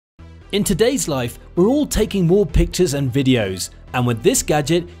In today's life, we're all taking more pictures and videos, and with this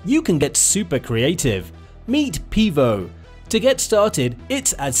gadget, you can get super creative. Meet Pivo. To get started,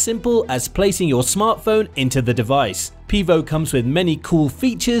 it's as simple as placing your smartphone into the device. Pivo comes with many cool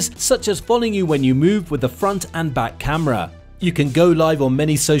features, such as following you when you move with the front and back camera. You can go live on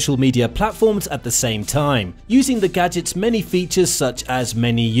many social media platforms at the same time, using the gadget's many features such as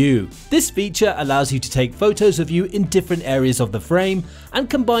Menu. This feature allows you to take photos of you in different areas of the frame and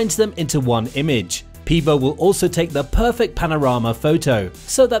combines them into one image. Pivo will also take the perfect panorama photo,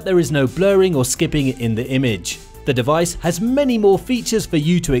 so that there is no blurring or skipping in the image. The device has many more features for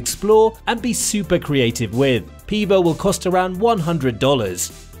you to explore and be super creative with. Pivo will cost around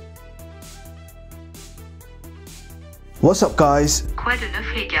 $100. What's up, guys? Quoi de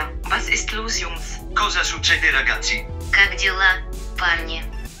neuf, les gars? Was ist los, Jungs? Cosa succede, ragazzi? Как дела, парни?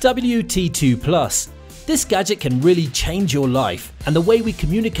 WT2 Plus. This gadget can really change your life and the way we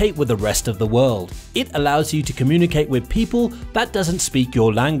communicate with the rest of the world. It allows you to communicate with people that doesn't speak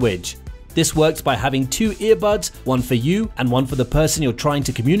your language. This works by having two earbuds, one for you and one for the person you're trying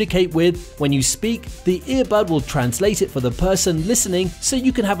to communicate with. When you speak, the earbud will translate it for the person listening so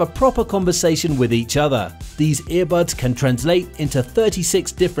you can have a proper conversation with each other. These earbuds can translate into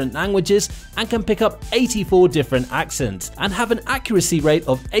 36 different languages and can pick up 84 different accents and have an accuracy rate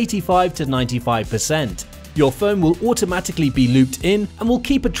of 85 to 95%. Your phone will automatically be looped in and will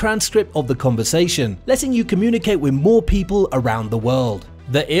keep a transcript of the conversation, letting you communicate with more people around the world.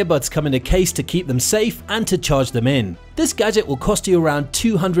 The earbuds come in a case to keep them safe and to charge them in. This gadget will cost you around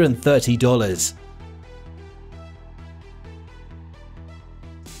 $230.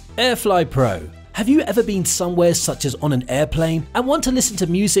 AirFly Pro. Have you ever been somewhere such as on an airplane and want to listen to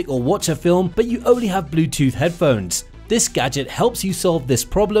music or watch a film but you only have Bluetooth headphones? This gadget helps you solve this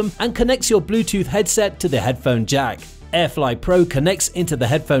problem and connects your Bluetooth headset to the headphone jack. AirFly Pro connects into the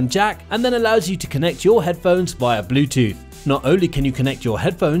headphone jack and then allows you to connect your headphones via Bluetooth. Not only can you connect your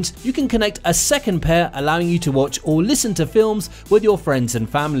headphones, you can connect a second pair, allowing you to watch or listen to films with your friends and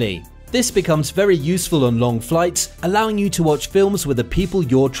family. This becomes very useful on long flights, allowing you to watch films with the people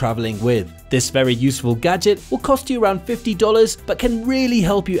you're traveling with. This very useful gadget will cost you around $50 but can really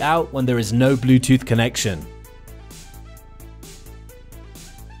help you out when there is no Bluetooth connection.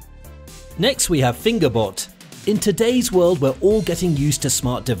 Next we have Fingerbot. In today's world, we're all getting used to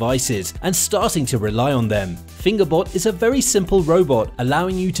smart devices and starting to rely on them. Fingerbot is a very simple robot,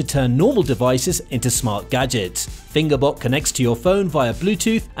 allowing you to turn normal devices into smart gadgets. Fingerbot connects to your phone via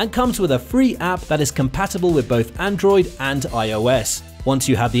Bluetooth and comes with a free app that is compatible with both Android and iOS. Once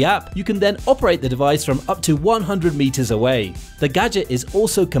you have the app, you can then operate the device from up to 100 meters away. The gadget is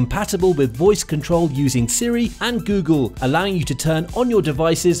also compatible with voice control using Siri and Google, allowing you to turn on your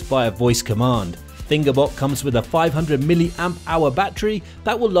devices via voice command. Fingerbot comes with a 500 mAh battery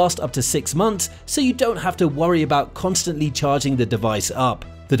that will last up to 6 months, so you don't have to worry about constantly charging the device up.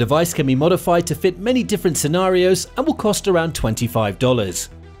 The device can be modified to fit many different scenarios and will cost around $25.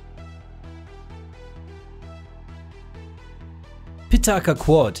 Pitaka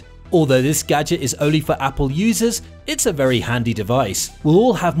Quad. Although this gadget is only for Apple users, it's a very handy device. We'll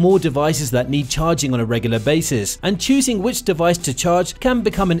all have more devices that need charging on a regular basis, and choosing which device to charge can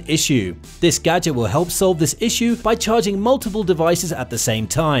become an issue. This gadget will help solve this issue by charging multiple devices at the same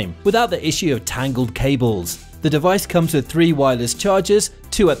time, without the issue of tangled cables. The device comes with 3 wireless chargers,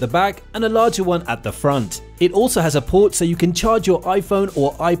 2 at the back and a larger one at the front. It also has a port so you can charge your iPhone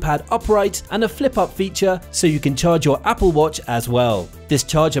or iPad upright, and a flip-up feature so you can charge your Apple Watch as well. This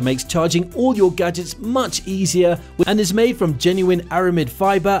charger makes charging all your gadgets much easier and is made from genuine aramid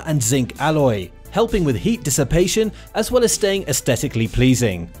fiber and zinc alloy, helping with heat dissipation as well as staying aesthetically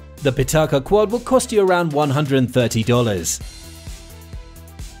pleasing. The Pitaka Quad will cost you around $130.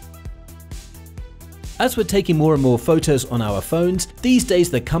 As we're taking more and more photos on our phones, these days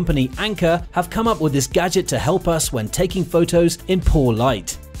the company Anker have come up with this gadget to help us when taking photos in poor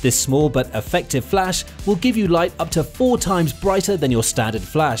light. This small but effective flash will give you light up to 4 times brighter than your standard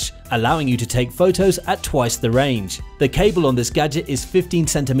flash, allowing you to take photos at twice the range. The cable on this gadget is 15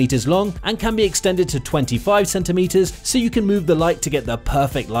 centimeters long and can be extended to 25 centimeters, so you can move the light to get the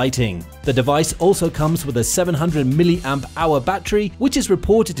perfect lighting. The device also comes with a 700 mAh battery, which is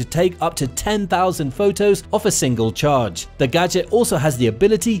reported to take up to 10,000 photos off a single charge. The gadget also has the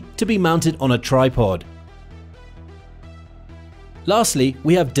ability to be mounted on a tripod. Lastly,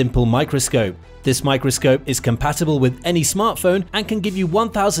 we have Dimple Microscope. This microscope is compatible with any smartphone and can give you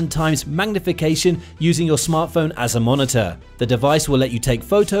 1000 times magnification using your smartphone as a monitor. The device will let you take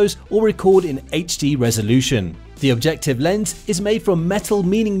photos or record in HD resolution. The objective lens is made from metal,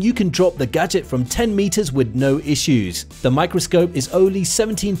 meaning you can drop the gadget from 10 meters with no issues. The microscope is only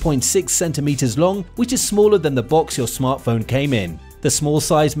 17.6 centimeters long, which is smaller than the box your smartphone came in. The small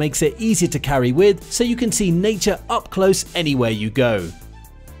size makes it easier to carry with, so you can see nature up close anywhere you go.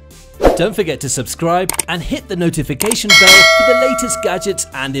 Don't forget to subscribe and hit the notification bell for the latest gadgets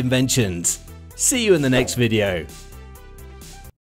and inventions. See you in the next video.